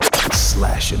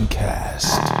Slash and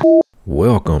Cast.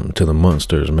 Welcome to the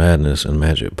Monsters, Madness, and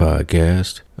Magic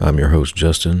podcast. I'm your host,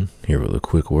 Justin, here with a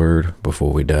quick word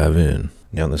before we dive in.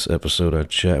 Now, in this episode, I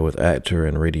chat with actor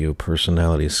and radio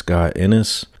personality Scott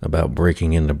Ennis about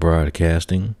breaking into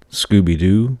broadcasting,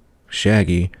 Scooby-Doo,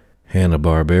 Shaggy,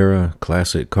 Hanna-Barbera,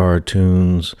 classic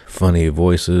cartoons, funny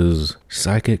voices,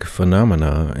 psychic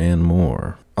phenomena, and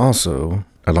more. Also,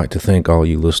 I'd like to thank all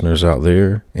you listeners out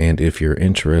there, and if you're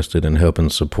interested in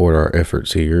helping support our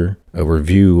efforts here, a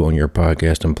review on your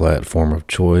podcasting platform of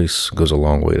choice goes a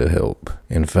long way to help.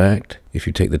 In fact, if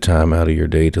you take the time out of your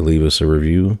day to leave us a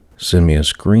review, send me a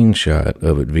screenshot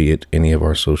of it via any of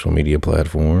our social media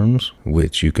platforms,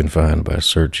 which you can find by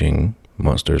searching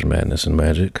Monsters, Madness, and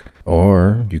Magic,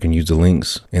 or you can use the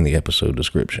links in the episode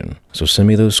description. So send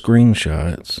me those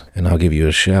screenshots, and I'll give you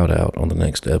a shout out on the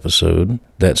next episode.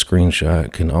 That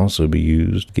screenshot can also be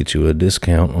used to get you a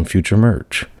discount on future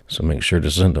merch, so make sure to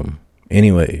send them.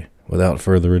 Anyway, without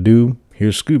further ado,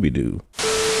 here's Scooby-Doo.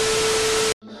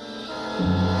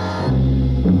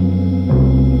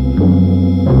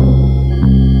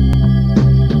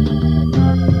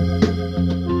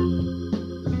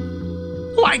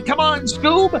 Come on,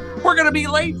 Scoob. We're going to be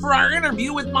late for our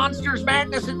interview with Monsters,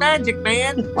 Madness, and Magic,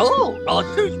 man. Oh,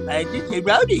 Monsters, Madness, and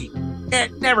Rowdy.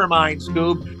 Never mind,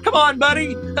 Scoob. Come on,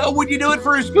 buddy. Would you do it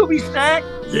for a Scooby snack?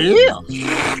 Yeah.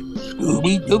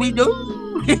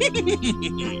 Scooby-Dooby-Doo.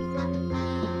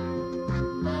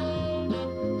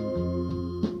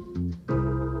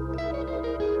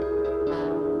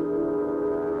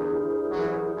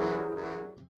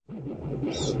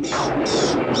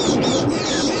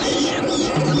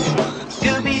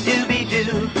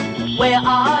 Scooby-Dooby-Doo, where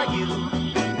are you?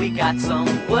 We got some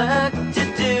work to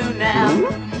do now.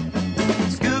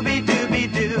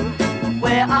 Scooby-Dooby-Doo,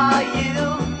 where are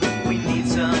you? We need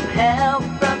some help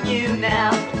from you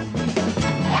now.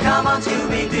 Come on,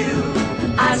 Scooby-Doo,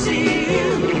 I see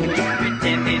you,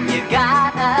 pretending you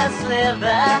got a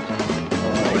sliver.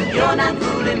 You're not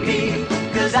fooling me,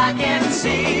 'cause I can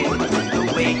see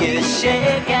the way you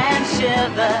shake and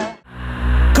shiver.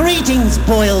 Greetings,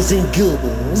 boils and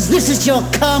ghouls. This is your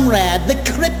comrade, the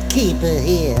Crypt Keeper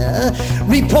here,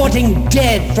 reporting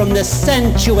dead from the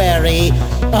sanctuary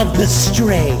of the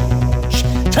strange.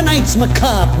 Tonight's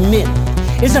macabre myth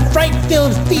is a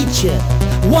fright-filled feature,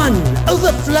 one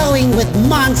overflowing with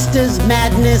monsters,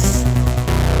 madness,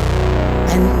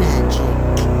 and magic.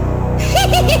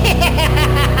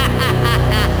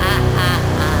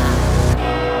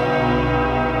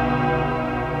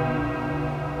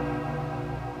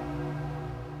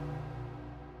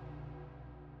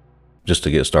 Just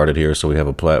to get started here, so we have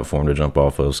a platform to jump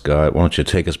off of, Scott, why don't you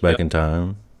take us back in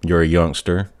time? You're a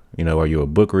youngster. You know, are you a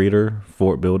book reader,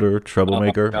 fort builder,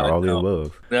 troublemaker, or all the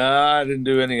above? No, I didn't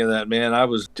do any of that, man. I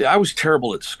was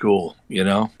terrible at school, you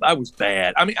know? I was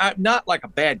bad. I mean, I'm not like a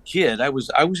bad kid. I was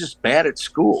just bad at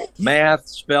school. Math,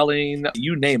 spelling,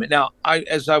 you name it. Now,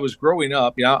 as I was growing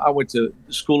up, you know, I went to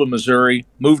school in Missouri,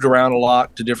 moved around a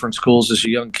lot to different schools as a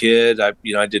young kid. I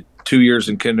did 2 years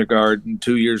in kindergarten,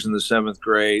 2 years in the 7th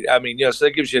grade. I mean, yes,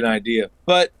 that gives you an idea.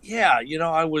 But yeah, you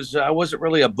know, I wasn't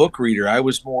really a book reader. I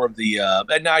was more of the,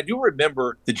 and I do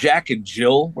remember the Jack and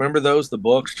Jill. Remember those, the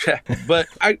books? But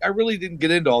I really didn't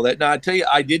get into all that. Now, I tell you,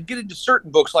 I did get into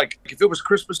certain books. Like if it was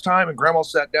Christmas time and Grandma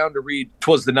sat down to read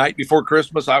 'Twas the Night Before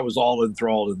Christmas, I was all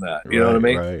enthralled in that. You know what I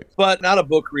mean? Right. But not a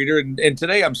book reader. And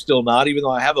today I'm still not, even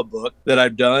though I have a book that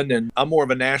I've done. And I'm more of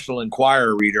a National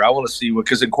Enquirer reader. I want to see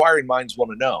because inquiring minds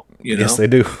want to know. You know? Yes, they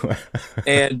do.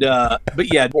 And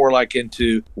but yeah, more like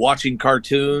into watching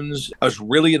cartoons. I was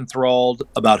really enthralled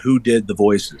about who did the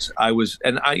voices.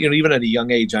 You know, even at a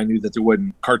young age, I knew that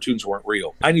cartoons weren't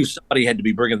real. I knew somebody had to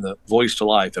be bringing the voice to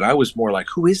life, and I was more like,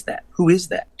 who is that? Who is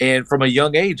that? And from a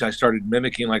young age, I started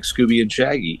mimicking like Scooby and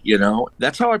Shaggy. You know,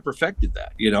 that's how I perfected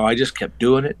that. You know, I just kept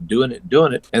doing it and doing it and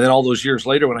doing it. And then all those years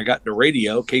later, when I got into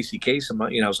radio, Casey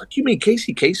Kasem, you know, I was like, you mean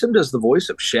Casey Kasem does the voice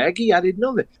of Shaggy? I didn't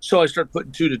know that. So I started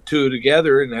putting two to two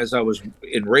together, and as I was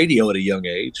in radio at a young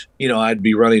age, you know, I'd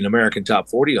be running American Top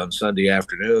 40 on Sunday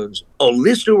afternoons. Oh,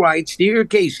 listener writes, dear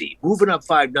Casey, moving up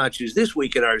 5 notches this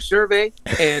week in our survey.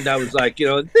 And I was like, you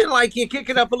know, then like you kick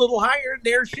it up a little higher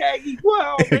there, Shaggy.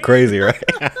 Wow. Crazy, right?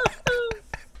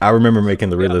 I remember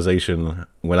making the realization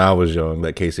when I was young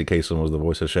that Casey Kasem was the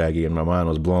voice of Shaggy, and my mind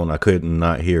was blown. I couldn't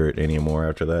not hear it anymore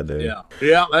after that day.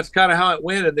 Yeah, that's kind of how it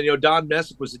went. And then, you know, Don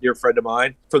Messick was a dear friend of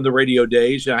mine from the radio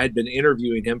days. I had been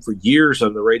interviewing him for years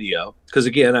on the radio because,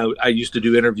 again, I used to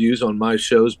do interviews on my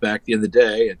shows back in the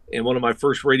day. And one of my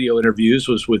first radio interviews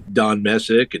was with Don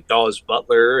Messick and Dawes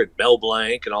Butler and Mel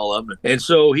Blanc and all of them. And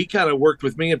so he kind of worked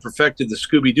with me and perfected the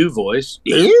Scooby-Doo voice.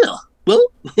 Yeah, well...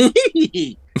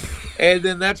 And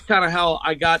then that's kind of how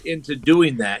I got into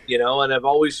doing that, and I've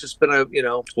always just been,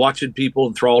 watching people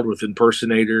enthralled with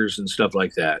impersonators and stuff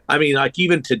like that. I mean, like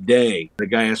even today, the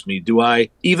guy asked me, do I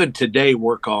even today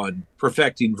work on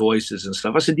perfecting voices and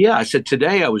stuff? I said, yeah. I said,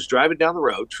 today I was driving down the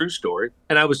road, true story,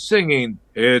 and I was singing,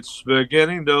 "It's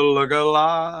beginning to look a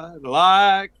lot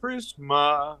like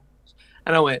Christmas."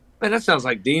 And I went, man, that sounds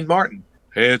like Dean Martin.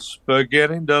 "It's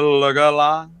beginning to look a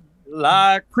lot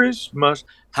like Christmas."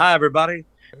 Hi, everybody.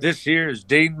 This here is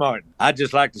Dean Martin. I'd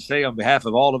just like to say on behalf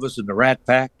of all of us in the Rat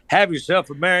Pack, have yourself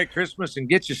a Merry Christmas and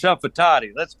get yourself a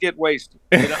toddy. Let's get wasted.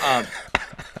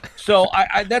 So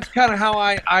I that's kind of how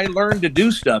I learned to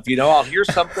do stuff. I'll hear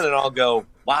something and I'll go,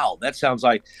 wow, that sounds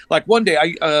like one day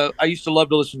I used to love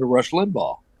to listen to Rush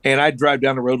Limbaugh. And I'd drive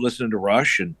down the road listening to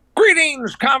Rush and,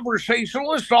 "Greetings,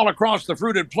 conversationalists all across the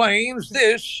fruited plains.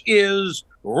 This is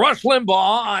Rush Limbaugh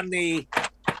on the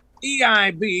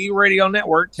EIB radio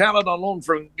network, talent on loan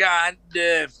from God."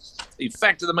 The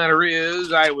fact of the matter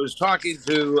is, I was talking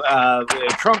to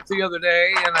Trump the other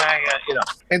day, and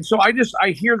and so I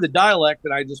hear the dialect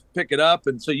and I just pick it up.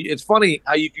 And so it's funny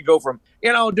how you can go from,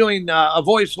 doing a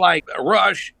voice like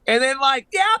Rush and then like,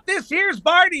 yeah, this here's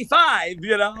Barney Five,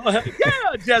 yeah,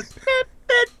 just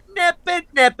nip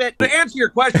it. To answer your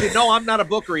question, no, I'm not a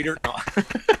book reader. No.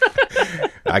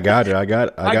 I got it. I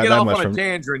get that off much on a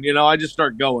tangent, I just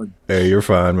start going. Hey, you're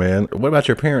fine, man. What about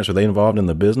your parents? Were they involved in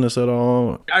the business at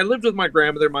all? I lived with my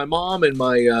grandmother. My mom and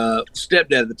my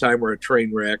stepdad at the time were a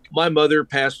train wreck. My mother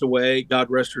passed away, God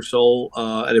rest her soul,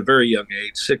 at a very young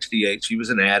age, 68. She was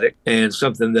an addict, and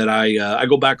something that I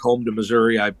go back home to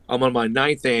Missouri. I'm on my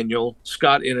 9th annual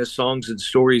Scott Innes Songs and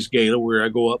Stories Gala, where I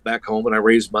go up back home and I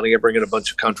raise money. I bring in a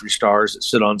bunch of country stars that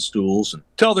sit on stools and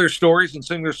tell their stories and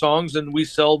sing their songs, and we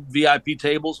sell VIP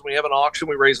tables, and we have an auction.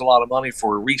 We raise a lot of money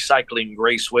for Recycling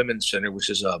Grace Women's Center, which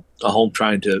is a home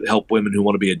trying to help women who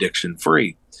want to be addiction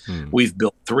free. We've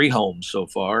built 3 homes so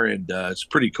far, and it's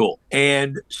pretty cool.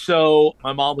 And so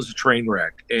my mom was a train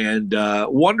wreck, and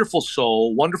wonderful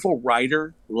soul, wonderful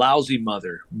writer, lousy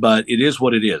mother, but it is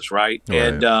what it is, right?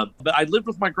 And but I lived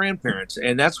with my grandparents,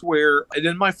 and that's where, and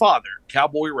then my father,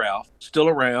 Cowboy Ralph, still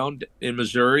around in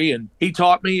Missouri, and he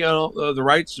taught me the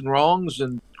rights and wrongs.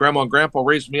 And Grandma and Grandpa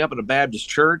raised me up in a Baptist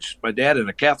church, my dad in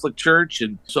a Catholic church.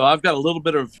 And so I've got a little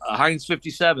bit of Heinz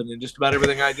 57 in just about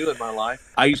everything I do in my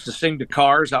life. I used to sing to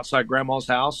cars outside Grandma's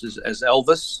house as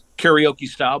Elvis, karaoke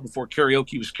style, before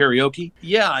karaoke was karaoke.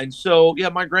 Yeah. And so,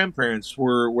 my grandparents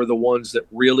were the ones that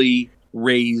really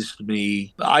raised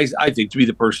me, I think, to be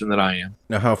the person that I am.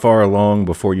 Now, how far along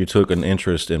before you took an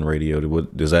interest in radio?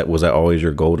 Was that always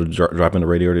your goal to drop into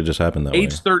radio, or did it just happen that way?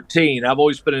 Age 13, I've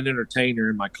always been an entertainer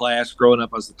in my class. Growing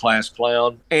up, I was the class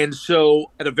clown. And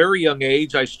so at a very young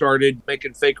age, I started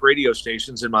making fake radio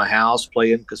stations in my house,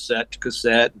 playing cassette to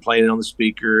cassette and playing it on the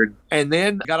speaker. And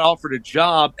then I got offered a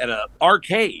job at an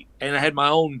arcade, and I had my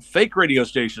own fake radio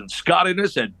station, Scott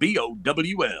Innes at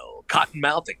BOWL.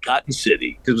 Cottonmouth at Cotton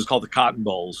City, because it was called the Cotton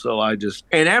Bowl. So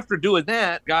and after doing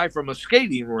that, guy from a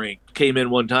skating rink came in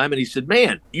one time and he said,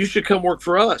 "Man, you should come work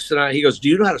for us." And he goes, "Do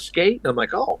you know how to skate?" And I'm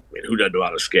like, "Oh, man, who doesn't know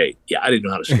how to skate?" Yeah, I didn't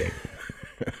know how to skate.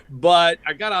 But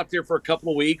I got out there for a couple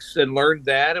of weeks and learned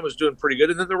that and was doing pretty good.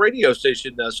 And then the radio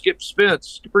station, Skip Spence,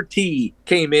 Skipper T,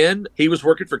 came in. He was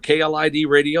working for KLID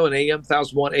Radio and AM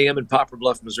 1001 AM in Poplar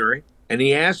Bluff, Missouri. And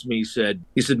he asked me, he said,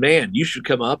 "Man, you should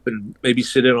come up and maybe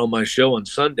sit in on my show on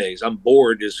Sundays. I'm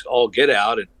bored as all get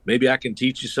out, and maybe I can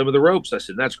teach you some of the ropes." I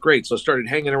said, "That's great." So I started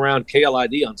hanging around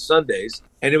KLID on Sundays.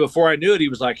 And then before I knew it, he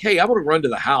was like, "Hey, I want to run to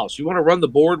the house. You want to run the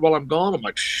board while I'm gone?" I'm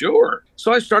like, "Sure."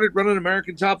 So I started running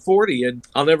American Top 40. And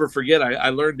I'll never forget, I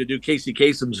learned to do Casey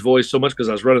Kasem's voice so much because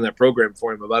I was running that program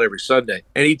for him about every Sunday.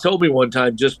 And he told me one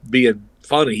time, just being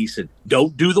funny, he said,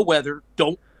 "Don't do the weather.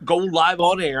 Don't go live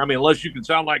on air. I mean, unless you can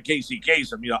sound like Casey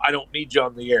Kasem, I don't need you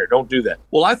on the air. Don't do that."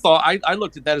 Well, I thought I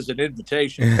looked at that as an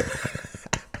invitation.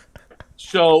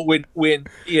 So when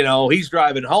he's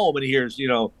driving home and he hears,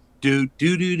 do do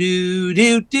do do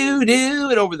do do do,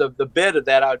 and over the bed of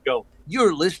that, I'd go,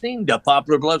 "You're listening to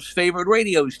Poplar Bluff's favorite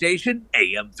radio station,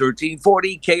 AM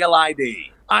 1340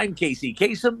 KLID. I'm Casey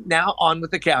Kasem. Now on with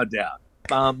the countdown.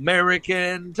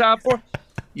 American Top 4.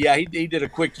 Yeah, he did a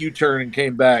quick U-turn and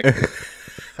came back.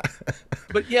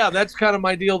 But yeah, that's kind of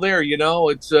my deal there.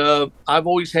 It's I've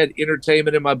always had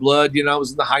entertainment in my blood. I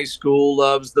was in the high school.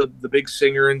 I was the big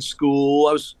singer in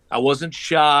school. I wasn't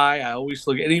shy. I always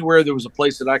look anywhere there was a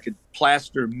place that I could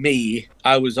plaster me.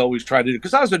 I was always trying to do,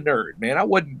 because I was a nerd, man. I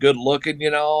wasn't good looking.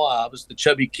 I was the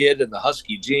chubby kid in the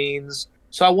husky jeans.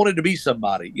 So I wanted to be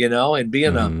somebody, and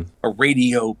being a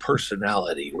radio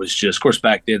personality was just, of course,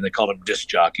 back then they called them disc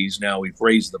jockeys. Now we've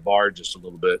raised the bar just a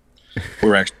little bit.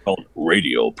 We're actually called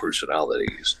radio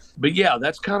personalities. But yeah,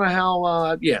 that's kind of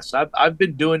how, yes, I've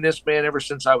been doing this, man, ever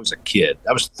since I was a kid.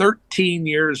 I was 13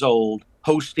 years old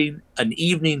hosting an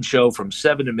evening show from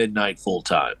 7 to midnight full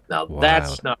time. Now Wow.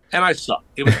 that's not, and I sucked.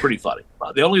 It was pretty funny.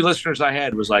 The only listeners I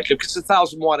had was like, it's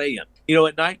 1,000-watt AM. You know,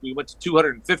 at night we went to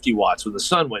 250 watts when the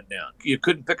sun went down. You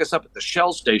couldn't pick us up at the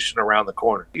Shell station around the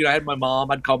corner. You know, I had my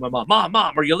mom. I'd call my mom.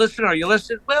 Mom, are you listening? Are you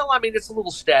listening? Well, I mean, it's a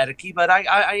little staticky, but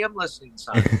I am listening,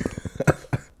 son.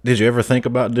 Did you ever think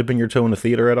about dipping your toe in the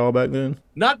theater at all back then?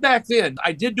 Not back then.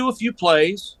 I did do a few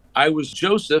plays. I was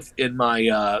Joseph in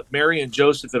my Mary and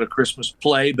Joseph in a Christmas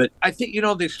play, but I think, you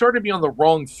know, they started me on the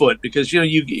wrong foot because, you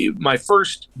know, my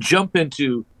first jump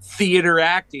into theater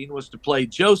acting was to play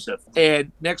Joseph,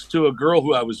 and next to a girl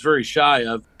who I was very shy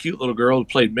of, cute little girl who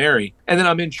played Mary. And then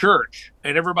I'm in church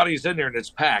and everybody's in there and it's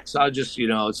packed. So I just, you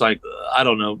know, it's like, I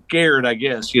don't know, scared, I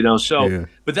guess, you know. So, Yeah.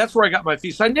 But that's where I got my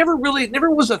feet. So I never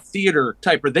was a theater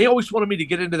typer. They always wanted me to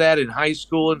get into that in high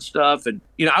school and stuff. And,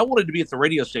 you know, I wanted to be at the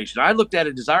radio station. I looked at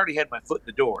it as I already had my foot in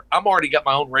the door. I'm already got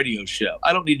my own radio show.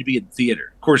 I don't need to be in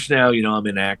theater. Of course, now, you know, I'm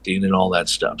in acting and all that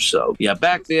stuff. So, yeah,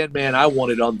 back then, man, I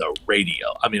wanted on the radio.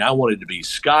 I mean, I wanted to be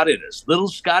Scott Innes, little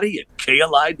Scotty at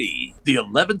KLID, the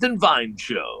 11th and Vine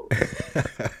show.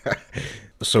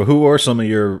 So who are some of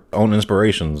your own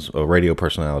inspirations, radio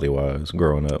personality-wise,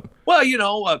 growing up? Well, you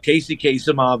know, Casey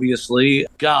Kasem, obviously.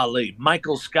 Golly,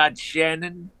 Michael Scott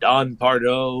Shannon, Don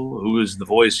Pardo, who is the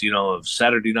voice, you know, of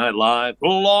Saturday Night Live.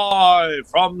 Live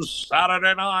from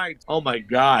Saturday Night. Oh, my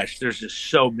gosh, there's just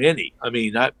so many. I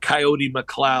mean, Coyote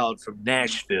McLeod from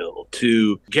Nashville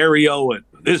to Gary Owen.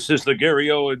 This is the Gary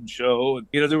Owen Show. And,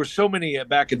 you know, there were so many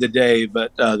back in the day,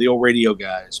 but the old radio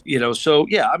guys, you know. So,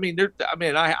 yeah, I mean,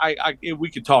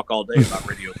 we could talk all day about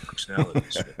radio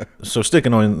personalities. So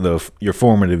sticking on your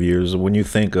formative years, when you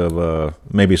think of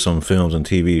maybe some films and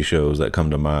TV shows that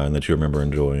come to mind that you remember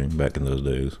enjoying back in those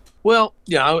days. Well,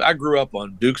 yeah, I grew up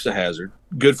on Dukes of Hazzard.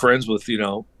 Good friends with, you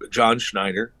know, John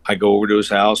Schneider. I go over to his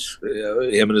house,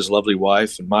 him and his lovely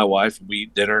wife and my wife, and we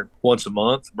eat dinner once a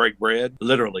month, break bread.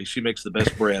 Literally, she makes the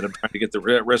best bread. I'm trying to get the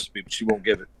recipe, but she won't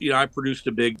give it. You know, I produced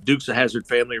a big Dukes of Hazzard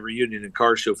family reunion and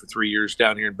car show for 3 years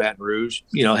down here in Baton Rouge.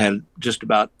 You know, had just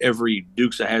about every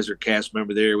Dukes of Hazzard cast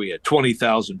member there. We had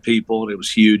 20,000 people, and it was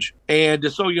huge.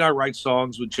 And so, you know, I write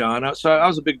songs with John. So I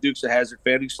was a big Dukes of Hazzard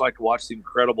fan. I used to like to watch The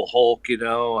Incredible Hulk, you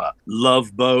know,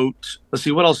 Love Boat. Let's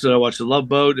see, what else did I watch? The Love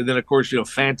Boat. And then, of course, you know,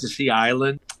 Fantasy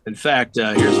Island. In fact,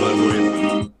 here's one for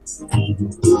you.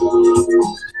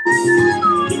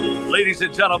 Ladies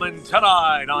and gentlemen,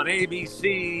 tonight on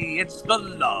ABC, it's The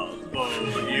Love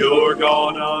Boat. You're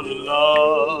gonna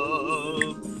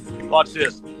love. Watch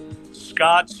this.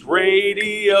 Scott's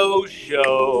radio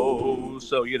show.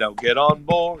 So, you know, get on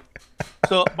board.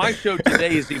 So my show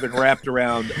today is even wrapped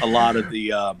around a lot of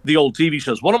the old TV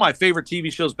shows. One of my favorite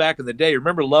TV shows back in the day.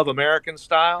 Remember Love American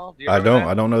Style? I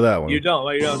don't know that one. You don't.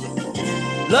 Well, you don't.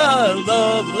 Love,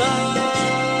 love,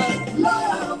 love.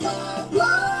 Love, love,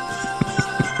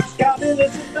 love. Scott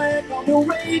Innes is back on the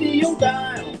radio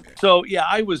dial. So yeah,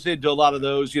 I was into a lot of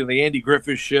those. You know, the Andy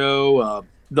Griffith Show,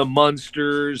 the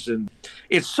Munsters, and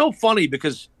it's so funny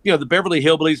because, you know, the Beverly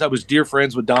Hillbillies, I was dear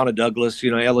friends with Donna Douglas,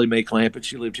 you know, Ellie Mae Clampett.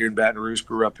 She lived here in Baton Rouge,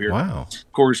 grew up here. Wow.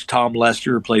 Of course, Tom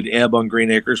Lester played Ebb on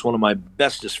Green Acres, one of my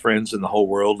bestest friends in the whole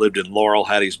world, lived in Laurel,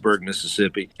 Hattiesburg,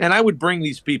 Mississippi. And I would bring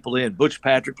these people in. Butch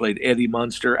Patrick played Eddie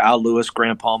Munster, Al Lewis,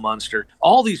 Grandpa Munster.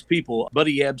 All these people,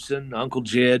 Buddy Ebsen, Uncle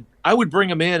Jed, I would bring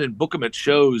them in and book them at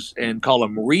shows and call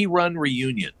them rerun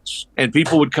reunions. And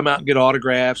people would come out and get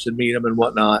autographs and meet them and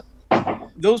whatnot.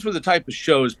 Those were the type of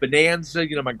shows. Bonanza,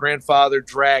 you know, my grandfather,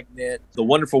 Dragnet, The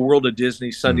Wonderful World of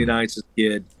Disney, Sunday nights as a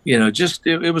kid. You know, just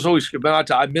it was always good.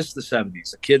 I missed the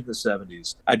 70s, a kid in the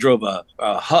 70s. I drove a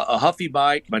Huffy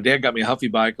bike. My dad got me a Huffy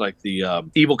bike like the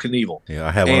Evel Knievel. Yeah,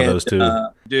 I had one of those too.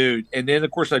 Dude. And then,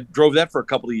 of course, I drove that for a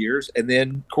couple of years. And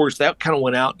then, of course, that kind of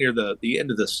went out near the end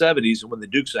of the 70s and when the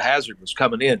Dukes of Hazzard was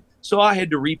coming in. So I had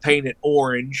to repaint it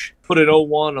orange, put an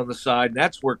 01 on the side, and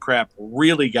that's where crap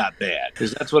really got bad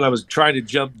because that's when I was trying to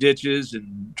jump ditches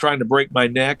and trying to break my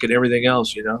neck and everything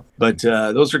else, you know. But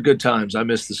those are good times. I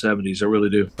miss the 70s. I really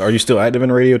do. Are you still active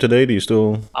in radio today? Do you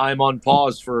still? I'm on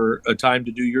pause for a time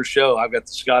to do your show. I've got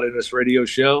the Scott Innes radio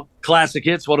show. Classic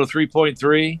Hits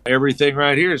 103.3. Everything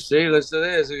right here. See, listen to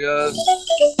this. It goes.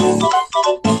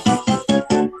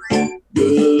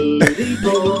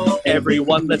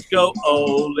 Everyone, let's go.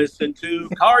 Oh, listen to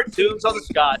cartoons on the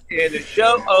Scott Innes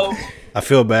show. Oh, I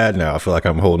feel bad now. I feel like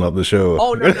I'm holding up the show.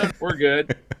 Oh, no, we're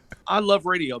good. I love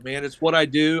radio, man. It's what I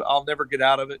do. I'll never get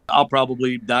out of it. I'll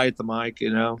probably die at the mic,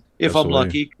 you know. If That's I'm the way.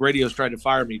 lucky. Radio's tried to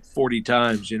fire me 40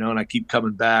 times, and I keep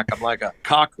coming back. I'm like a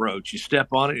cockroach. You step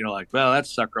on it, and you're like, well, that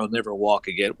sucker will never walk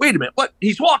again. Wait a minute. What?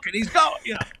 He's walking. He's going.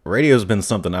 Radio's been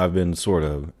something I've been sort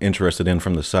of interested in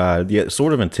from the side, yet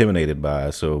sort of intimidated by.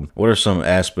 So, what are some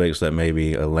aspects that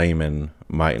maybe a layman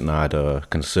might not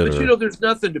consider? But there's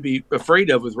nothing to be afraid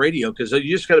of with radio because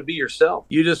you just got to be yourself.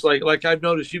 You just like I've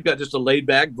noticed you've got just a laid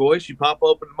back voice. You pop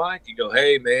open the mic, you go,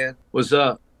 hey, man, what's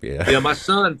up? Yeah. My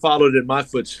son followed in my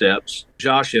footsteps,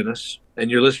 Josh Ennis, and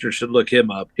your listeners should look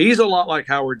him up. He's a lot like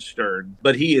Howard Stern,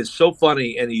 but he is so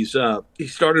funny, and he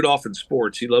started off in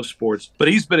sports. He loves sports, but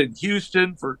he's been in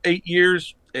Houston for 8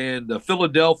 years and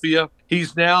Philadelphia.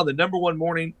 He's now the #1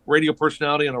 morning radio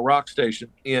personality on a rock station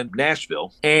in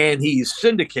Nashville, and he's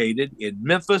syndicated in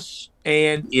Memphis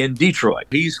and in Detroit.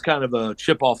 He's kind of a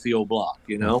chip off the old block,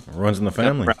 Runs in the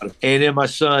family. And then my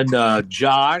son,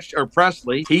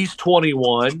 Presley, he's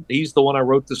 21. He's the one I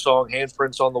wrote the song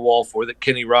Handprints on the Wall for that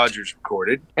Kenny Rogers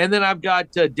recorded. And then I've got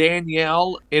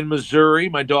Danielle in Missouri,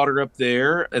 my daughter up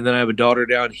there. And then I have a daughter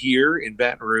down here in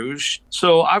Baton Rouge.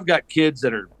 So I've got kids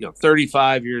that are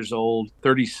 35 years old,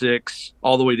 36,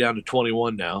 all the way down to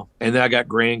 21 now. And then I got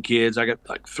grandkids. I got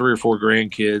like 3 or 4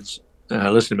 grandkids.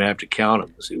 Listen to me, I have to count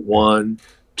them. Let's see, 1,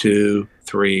 2,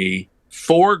 3,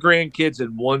 4 grandkids,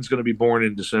 and one's going to be born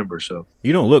in December. So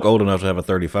You don't look old enough to have a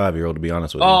 35-year-old, to be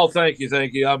honest with you. Oh, thank you.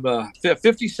 I'm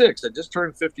 56. I just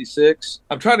turned 56.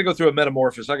 I'm trying to go through a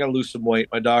metamorphosis. I got to lose some weight.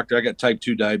 My doctor, I got type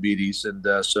 2 diabetes, and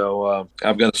so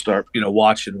I've got to start,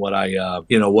 watching what I,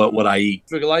 what I eat.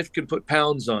 Life can put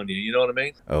pounds on you. You know what I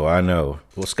mean? Oh, I know.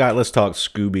 Well, Scott, let's talk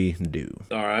Scooby-Doo.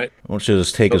 All right. Why don't you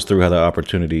just take us through how the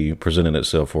opportunity presented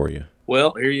itself for you?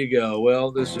 Well, here you go.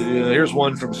 Well, here's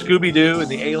one from Scooby-Doo and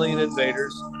the Alien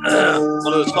Invaders.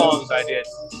 One of the songs I did.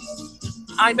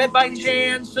 I met by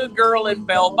chance a girl in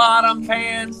bell-bottom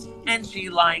pants, and she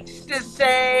likes to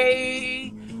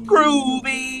say,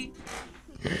 groovy.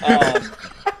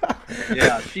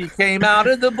 Yeah, she came out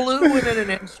of the blue, and in an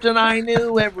instant I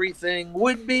knew everything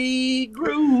would be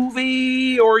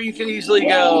groovy. Or you can easily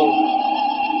go,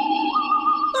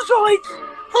 Zoinks!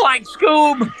 Like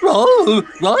Scoob. Oh,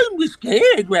 I'm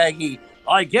scared, Raggy.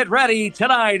 Get ready.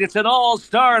 Tonight, it's an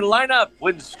all-star lineup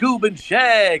when Scoob and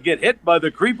Shag get hit by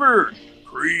the Creeper.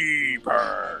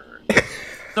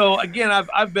 So, again,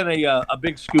 I've been a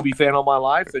big Scooby fan all my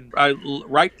life. And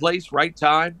right place, right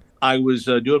time. I was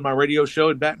doing my radio show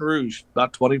in Baton Rouge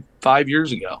about 25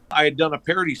 years ago. I had done a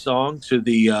parody song to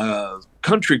the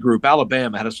country group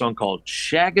Alabama, had a song called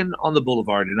Shaggin' on the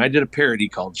Boulevard, and I did a parody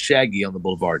called Shaggy on the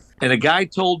Boulevard. And a guy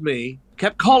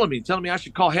kept calling me, telling me I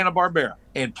should call Hanna-Barbera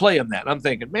and play him that. And I'm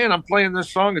thinking, man, I'm playing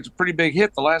this song. It's a pretty big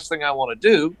hit. The last thing I want to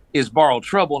do is borrow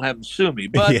trouble and have them sue me.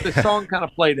 But the song kind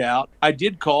of played out. I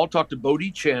did talk to Bodie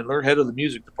Chandler, head of the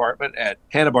music department at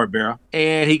Hanna-Barbera.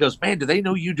 And he goes, man, do they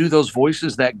know you do those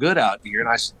voices that good out here? And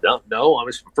I said, no, I'm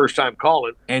just first time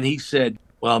calling. And he said,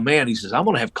 well, man, he says, I'm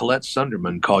going to have Colette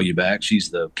Sunderman call you back. She's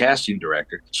the casting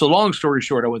director. So long story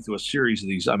short, I went through a series of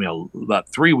these, about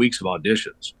 3 weeks of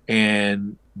auditions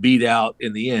and beat out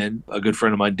in the end a good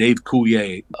friend of mine, Dave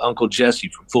Coulier, Uncle Jesse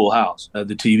from Full House, the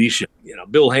TV show.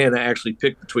 Bill Hanna actually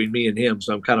picked between me and him,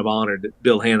 so I'm kind of honored that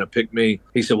Bill Hanna picked me.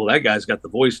 He said, well, that guy's got the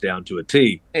voice down to a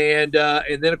T. And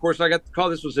then, of course, I got the call.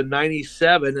 This was in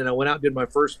 97, and I went out and did my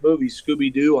first movie,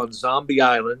 Scooby-Doo on Zombie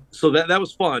Island. So that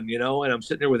was fun, and I'm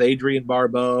sitting there with Adrienne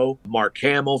Barbeau, Mark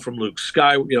Hamill from Luke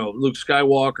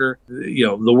Skywalker,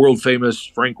 the world-famous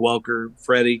Frank Welker,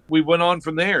 Freddie. We went on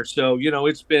from there. So,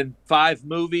 it's been 5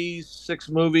 movies, 6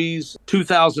 movies,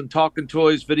 2,000 talking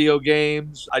toys, video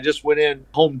games. I just went in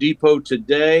Home Depot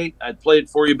today. I'd play it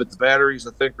for you, but the batteries,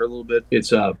 I think, are a little bit.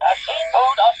 It's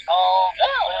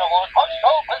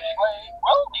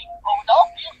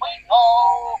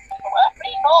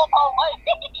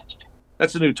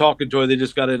That's a new talking toy. They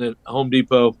just got in at Home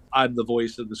Depot. I'm the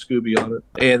voice of the Scooby on it.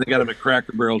 And they got them at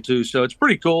Cracker Barrel, too. So it's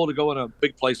pretty cool to go in a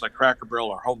big place like Cracker Barrel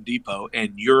or Home Depot,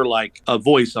 and you're like a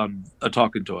voice on a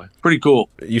talking toy. Pretty cool.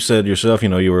 You said yourself,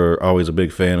 you were always a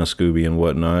big fan of Scooby and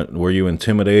whatnot. Were you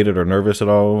intimidated or nervous at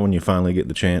all when you finally get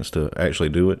the chance to actually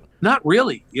do it? Not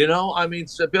really,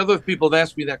 other people have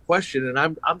asked me that question, and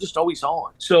I'm just always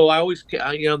on. So I always,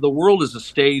 the world is a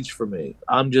stage for me.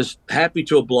 I'm just happy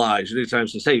to oblige. Anytime someone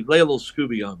says, hey, lay a little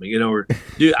Scooby on me, or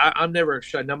dude, I'm never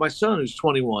shy. Now my son who's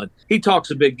 21, he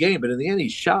talks a big game, but in the end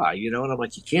he's shy, and I'm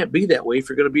like, you can't be that way if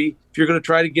you're going to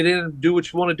try to get in and do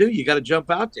what you want to do. You got to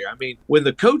jump out there. I mean, when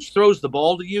the coach throws the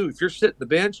ball to you, if you're sitting the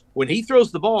bench, when he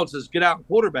throws the ball and says, get out and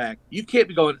quarterback, you can't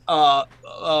be going,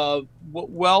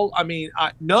 well, I mean,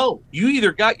 no, you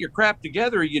either got your crap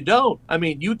together or you don't. I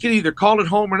mean, you can either call it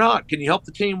home or not. Can you help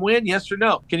the team win? Yes or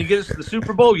no? Can you get us to the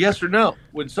Super Bowl? Yes or no?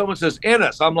 When someone says,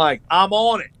 Ennis, I'm like, I'm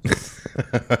on it.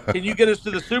 Can you get us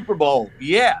to the Super Bowl?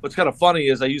 Yeah. What's kind of funny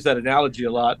is I use that analogy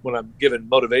a lot when I'm giving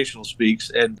motivational speaks.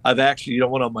 And I've actually,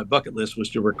 one on my bucket list was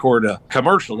to record a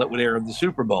commercial that would air in the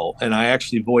Super Bowl. And I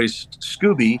actually voiced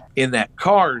Scooby in that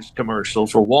Cars commercial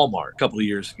for Walmart a couple of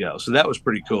years ago. So that was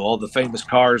pretty cool. All the famous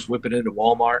cars whipping into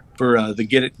Walmart for the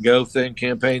Get It and Go thing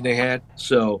campaign they had.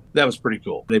 So that was pretty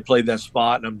cool. They played that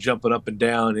spot and I'm jumping up and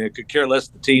down. And I could care less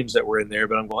the teams that were in there,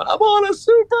 but I'm going, I'm on a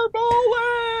Super Bowl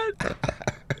win!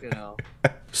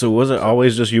 So was it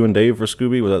always just you and Dave for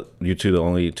Scooby? Was that you two the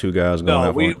only two guys going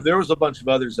out for it? There was a bunch of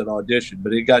others that auditioned,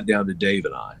 but it got down to Dave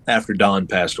and I after Don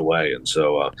passed away. And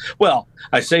so,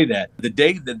 I say that the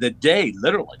day,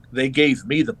 literally, they gave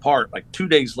me the part. Like 2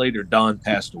 days later, Don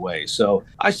passed away. So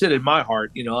I said in my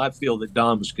heart, I feel that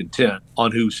Don was content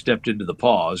on who stepped into the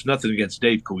pause. Nothing against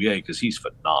Dave Coulier because he's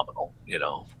phenomenal.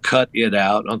 Cut It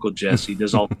Out, Uncle Jesse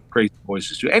does all the crazy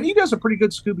voices too, and he does a pretty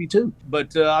good Scooby too.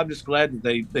 But I'm just glad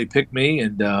that they picked me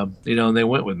and and they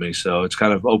went with me. So it's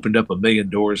kind of opened up a million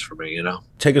doors for me.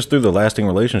 Take us through the lasting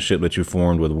relationship that you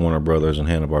formed with Warner Brothers and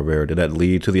Hanna-Barbera. Did that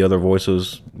lead to the other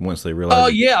voices once they realized? Oh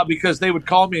yeah, because they would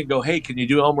call me and go, "Hey, can you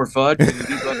do Elmer Fudd? Can you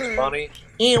do Bugs Bunny?"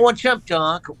 What's up,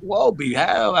 Doc? Whoa,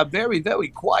 I'm very, very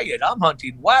quiet. I'm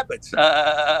hunting rabbits.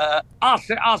 I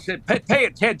said, pay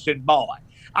attention, boy.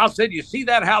 I said, you see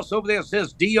that house over there that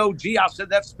says D-O-G? I said,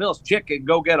 that spells chicken.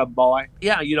 Go get 'em, boy.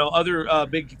 Yeah, other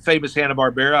big famous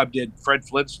Hanna-Barbera. I did Fred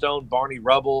Flintstone, Barney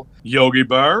Rubble, Yogi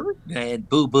Bear, and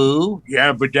Boo Boo,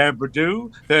 Yabba Dabba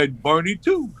Doo, and Barney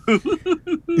too.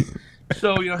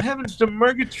 So, heavens to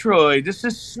Murgatroyd, this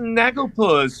is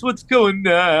Snagglepuss. What's going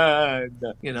on?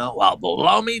 Well,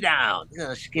 blow me down.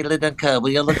 Skittle-dun-cub,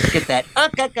 will you look at that?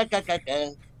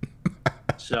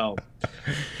 So,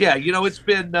 yeah, it's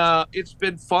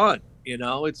been fun.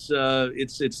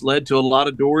 It's led to a lot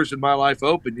of doors in my life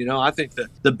open. I think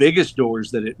the biggest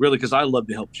doors that it really, because I love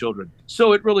to help children.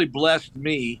 So it really blessed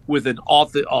me with an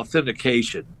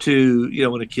authentication to,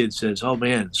 when a kid says, oh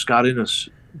man, Scott Innes,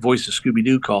 voice of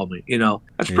Scooby-Doo, called me.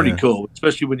 That's pretty cool,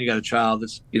 especially when you got a child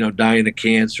that's, dying of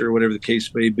cancer or whatever the case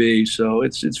may be. So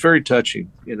it's very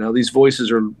touching. These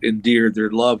voices are endeared. They're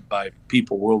loved by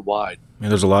people worldwide. And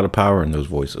there's a lot of power in those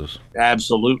voices.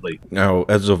 Absolutely. Now,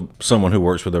 as someone who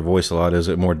works with their voice a lot, is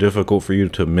it more difficult for you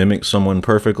to mimic someone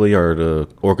perfectly or to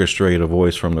orchestrate a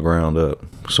voice from the ground up,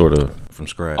 sort of from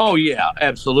scratch? Oh, yeah,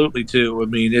 absolutely, too. I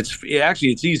mean, it's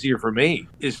easier for me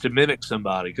is to mimic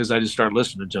somebody because I just start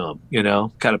listening to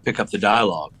them, kind of pick up the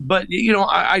dialogue. But,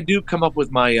 I do come up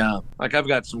with my, I've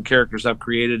got some characters I've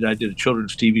created. I did a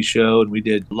children's TV show and we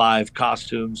did live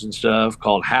costumes and stuff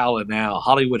called Hal and Al,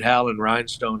 Hollywood Hal and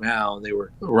Rhinestone Hal. And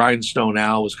Rhinestone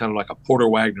Al was kind of like a Porter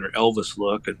Wagner Elvis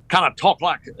look and kind of talked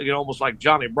like, almost like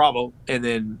Johnny Bravo. And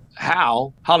then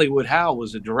Hollywood Hal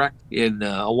was a director in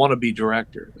a wannabe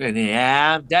director. And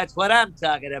yeah, that's what I'm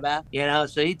talking about.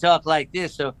 So he talked like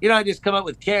this. So, I just come up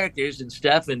with characters and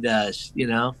stuff and,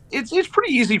 it's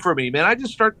pretty easy for me, man. I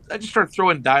just start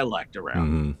throwing dialect around.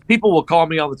 Mm-hmm. People will call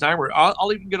me all the time or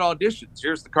I'll even get auditions.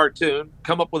 Here's the cartoon.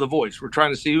 Come up with a voice. We're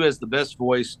trying to see who has the best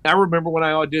voice. I remember when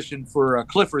I auditioned for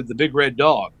Clifford, the Big Red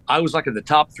Dog. I was like in the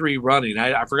top 3 running.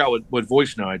 I forgot what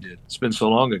voice now I did. It's been so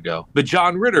long ago. But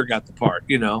John Ritter got the part,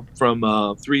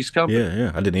 from Three's Company.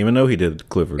 Yeah. I didn't even know he did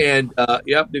Clifford. And,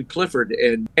 did Clifford.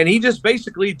 And he just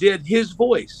basically did his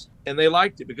voice. And they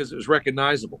liked it because it was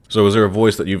recognizable. So is there a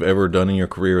voice that you've ever done in your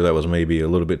career that was maybe a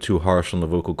little bit too harsh on the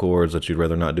vocal cords that you'd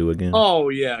rather not do again? Oh,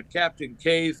 yeah. Captain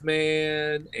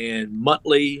Caveman and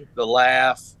Muttley, the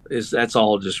laugh, that's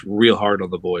all just real hard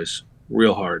on the voice.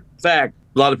 Real hard. In fact,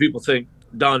 a lot of people think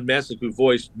Don Messick, who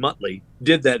voiced Muttley,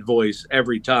 did that voice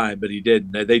every time, but he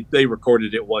didn't. They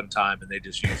recorded it one time and they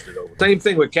just used it over. Same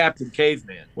thing with Captain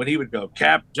Caveman. When he would go,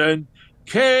 Captain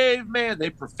Caveman,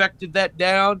 they perfected that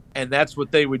down, and that's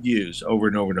what they would use over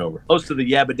and over and over. Most of the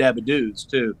Yabba Dabba Doos,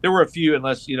 too. There were a few,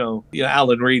 unless,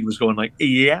 Alan Reed was going like,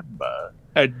 Yabba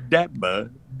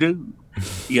Dabba Doo.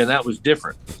 Yeah, that was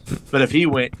different. But if he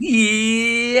went,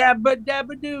 Yabba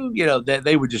Dabba Doo,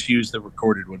 they would just use the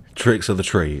recorded one. Tricks of the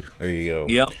trade. There you go.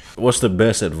 Yep. What's the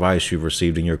best advice you've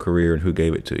received in your career, and who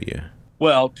gave it to you?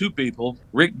 Well, 2 people.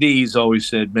 Rick Dees always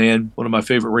said, man, one of my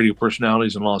favorite radio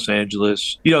personalities in Los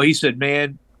Angeles. He said,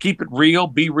 man, Keep it real,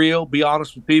 be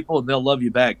honest with people, and they'll love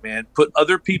you back, man. Put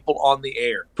other people on the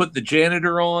air. Put the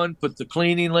janitor on, put the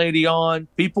cleaning lady on.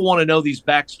 People want to know these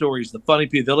backstories, the funny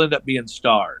people. They'll end up being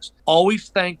stars. Always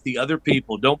thank the other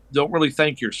people. Don't really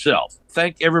thank yourself.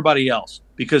 Thank everybody else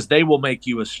because they will make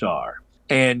you a star.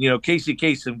 And, Casey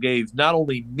Kasem gave not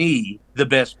only me the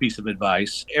best piece of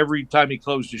advice every time he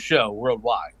closed a show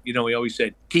worldwide. He always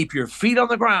said, keep your feet on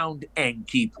the ground and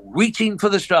keep reaching for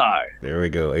the star. There we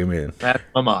go. Amen. That's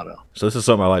my motto. So this is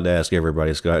something I like to ask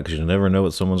everybody, Scott, because you never know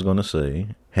what someone's going to say.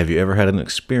 Have you ever had an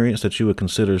experience that you would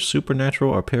consider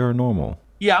supernatural or paranormal?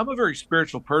 Yeah, I'm a very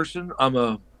spiritual person.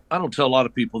 I don't tell a lot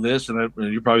of people this, and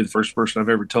you're probably the first person I've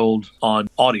ever told on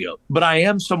audio. But I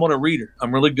am somewhat a reader.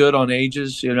 I'm really good on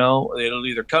ages, It'll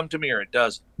either come to me or it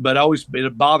doesn't. But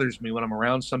it bothers me when I'm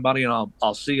around somebody and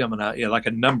I'll see them and like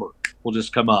a number will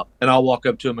just come up. And I'll walk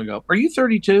up to them and go, "Are you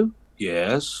 32?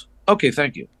 Yes. Okay,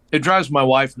 thank you." It drives my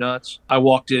wife nuts. I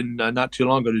walked in not too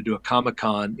long ago to do a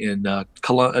Comic-Con in not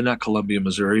Columbia,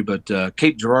 Missouri, but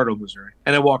Cape Girardeau, Missouri.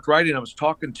 And I walked right in. I was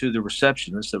talking to the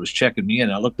receptionist that was checking me in.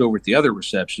 I looked over at the other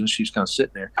receptionist. She's kind of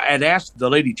sitting there. I had asked the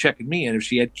lady checking me in if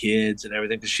she had kids and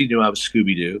everything because she knew I was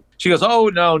Scooby-Doo. She goes, "Oh,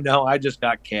 no, I just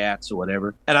got cats or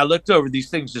whatever." And I looked over. These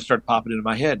things just started popping into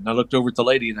my head. And I looked over at the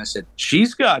lady and I said,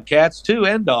 "She's got cats too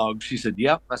and dogs." She said,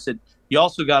 "Yep." I said, "You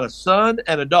also got a son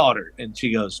and a daughter?" And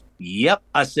she goes, "Yep."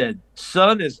 I said,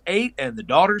 "Son is 8 and the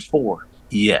daughter's 4.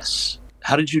 Yes.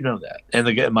 How did you know that?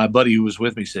 And my buddy who was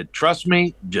with me said, "Trust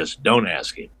me, just don't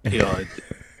ask him.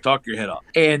 Talk your head off."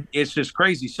 And it's just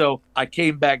crazy. So I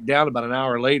came back down about an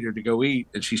hour later to go eat,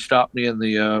 and she stopped me in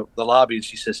the lobby, and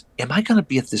she says, "Am I going to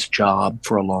be at this job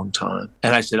for a long time?"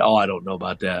 And I said, "Oh, I don't know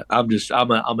about that. I'm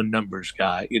a numbers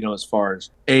guy, as far as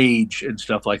age and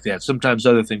stuff like that. Sometimes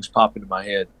other things pop into my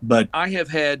head. But I have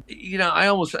had, I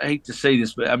almost hate to say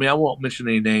this, but I won't mention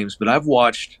any names, but I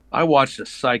watched a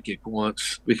psychic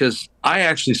once because I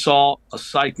actually saw a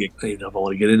psychic. I don't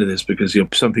want to get into this because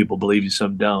some people believe you,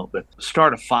 some don't, but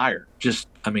start a fire just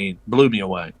blew me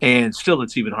away. And still,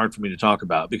 it's even hard for me to talk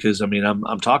about because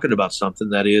I'm talking about something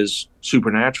that is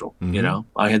supernatural.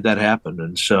 Mm-hmm. I had that happen.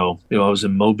 And so, I was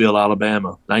in Mobile, Alabama,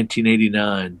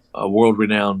 1989. A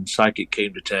world-renowned psychic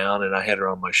came to town and I had her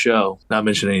on my show. Not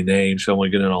mentioning any names, so I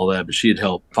won't get into all that, but she had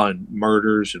helped find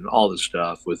murders and all this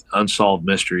stuff with unsolved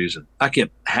mysteries. And I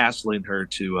kept hassling her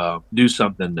to do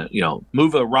something that,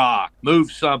 move a rock, move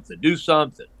something, do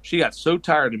something. She got so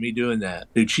tired of me doing that.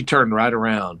 Dude, she turned right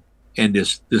around and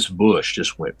this bush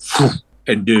just went,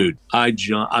 and dude, I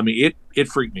jumped. It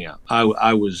freaked me out.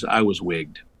 I was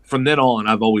wigged. From then on,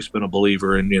 I've always been a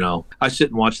believer. And, I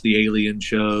sit and watch the alien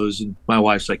shows and my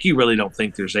wife's like, "You really don't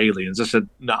think there's aliens?" I said,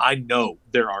 "No, I know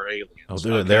there are aliens." Oh,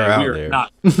 dude, they're out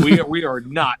there. We are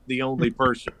not the only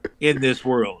person in this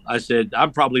world. I said,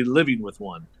 "I'm probably living with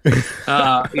one."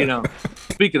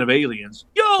 Speaking of aliens,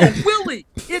 "Yo, Willie,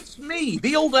 it's me,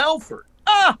 the old Alfred.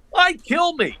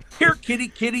 Kill me. Here,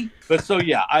 kitty." But so,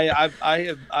 yeah,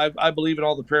 I believe in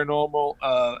all the paranormal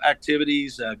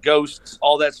activities, ghosts,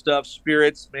 all that stuff,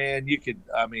 spirits, man. You could,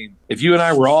 if you and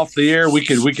I were off the air, we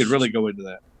could really go into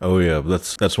that. Oh yeah,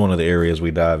 that's one of the areas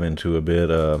we dive into a bit.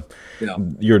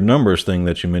 Your numbers thing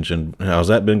that you mentioned, how's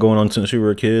that been going on since you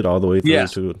were a kid all the way through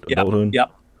to adulthood?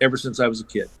 Yep. Ever since I was a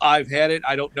kid. I've had it.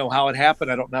 I don't know how it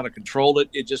happened. I don't know how to control it.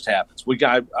 It just happens.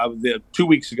 2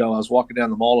 weeks ago, I was walking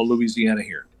down the Mall of Louisiana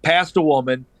here. Passed a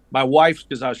woman. My wife,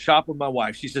 because I was shopping with my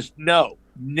wife, she says, no.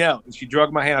 And she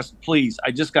drugged my hand. I said, "Please, I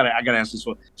got to ask this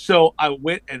one." So I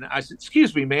went and I said,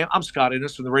 "Excuse me, ma'am. I'm Scott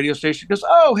Ennis from the radio station." She goes,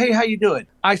 "Oh, hey, how you doing?"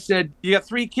 I said, "You got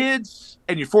 3 kids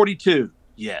and you're 42.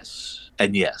 Yes.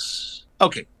 And yes."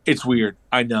 "Okay. It's weird.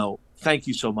 I know. Thank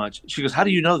you so much." She goes, "How do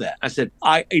you know that?" I said,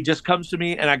 "It just comes to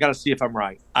me and I got to see if I'm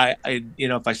right.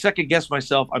 If I second guess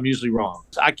myself, I'm usually wrong.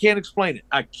 I can't explain it.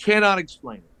 I cannot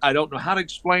explain it. I don't know how to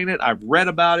explain it. I've read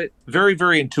about it. Very,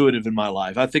 very intuitive in my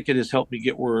life. I think it has helped me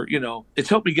get where, it's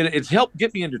helped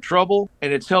get me into trouble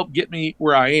and it's helped get me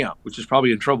where I am, which is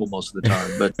probably in trouble most of the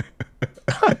time.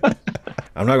 But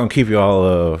I'm not going to keep you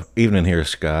all evening here,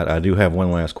 Scott. I do have one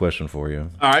last question for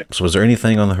you. All right. So is there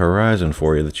anything on the horizon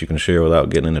for you that you can share without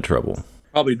getting into trouble?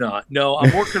 Probably not. No,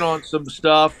 I'm working on some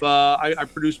stuff. I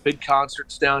produce big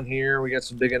concerts down here. We got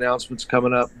some big announcements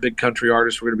coming up. Big country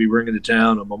artists we're going to be bringing to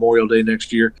town on Memorial Day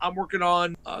next year. I'm working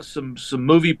on some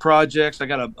movie projects. I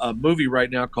got a movie right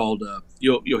now called,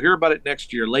 you'll hear about it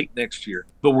next year, late next year.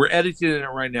 but we're editing it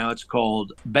right now. It's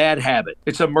called Bad Habit.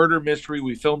 It's a murder mystery.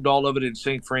 We filmed all of it in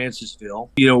St. Francisville.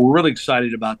 We're really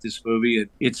excited about this movie, and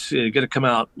it's going to come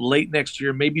out late next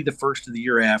year, maybe the first of the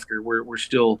year after.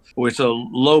 It's a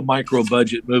low micro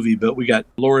budget movie, but we got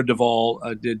Laura Duvall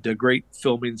did great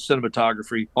filming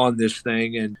cinematography on this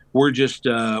thing, and we're just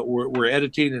we're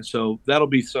editing, and so that'll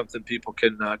be something people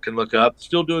can look up.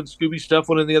 Still doing Scooby stuff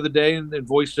one the other day, and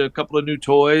voiced a couple of new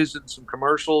toys and some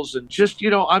commercials, and just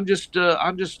I'm just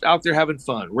out there having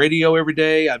fun. Radio every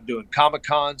day. I'm doing Comic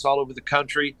Cons all over the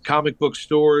country, comic book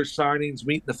stores, signings,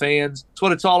 meeting the fans. That's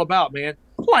what it's all about, man.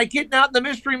 Like getting out in the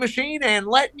Mystery Machine and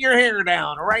letting your hair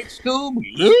down, right, Scoob?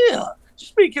 Yeah.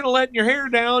 Speaking of letting your hair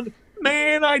down,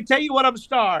 man, I tell you what, I'm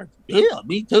starved. Yeah,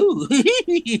 me too.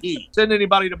 Send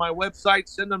anybody to my website.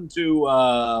 Send them to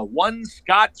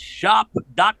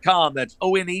onescottshop.com. That's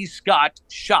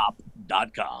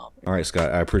ONEScottShop.com. All right,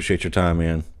 Scott, I appreciate your time,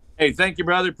 man. Hey, thank you,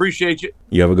 brother. Appreciate you.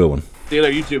 You have a good one. See you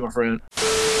later. You too, my friend.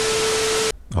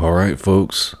 All right,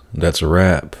 folks, that's a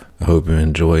wrap. I hope you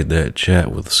enjoyed that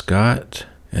chat with Scott.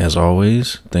 As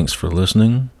always, thanks for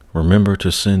listening. Remember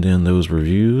to send in those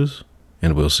reviews,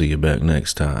 and we'll see you back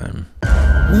next time.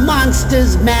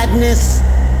 Monsters, madness,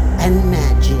 and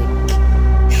magic.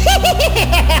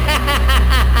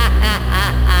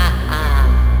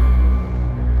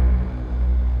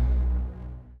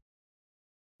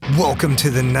 Welcome to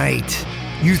the night.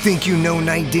 You think you know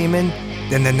Night Demon?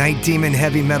 Then the Night Demon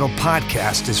Heavy Metal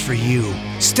Podcast is for you.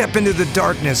 Step into the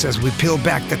darkness as we peel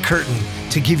back the curtain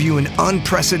to give you an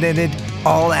unprecedented,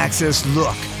 all-access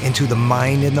look into the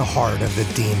mind and the heart of the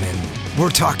demon. We're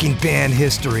talking band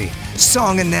history,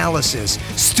 song analysis,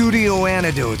 studio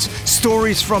anecdotes,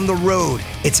 stories from the road.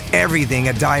 It's everything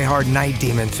a diehard Night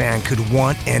Demon fan could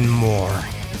want and more.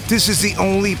 This is the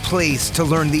only place to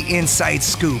learn the inside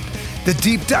scoop, the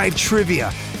deep dive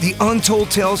trivia, the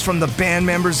untold tales from the band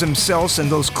members themselves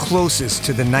and those closest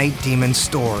to the Night Demon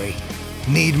story.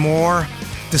 Need more?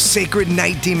 The Sacred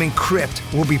Night Demon Crypt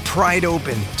will be pried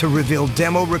open to reveal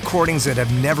demo recordings that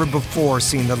have never before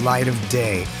seen the light of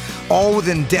day, all with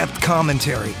in-depth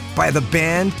commentary by the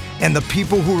band and the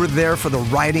people who were there for the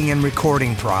writing and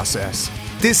recording process.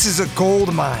 This is a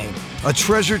gold mine, a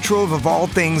treasure trove of all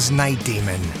things Night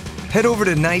Demon. Head over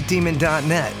to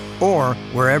nightdemon.net or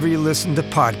wherever you listen to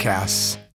podcasts.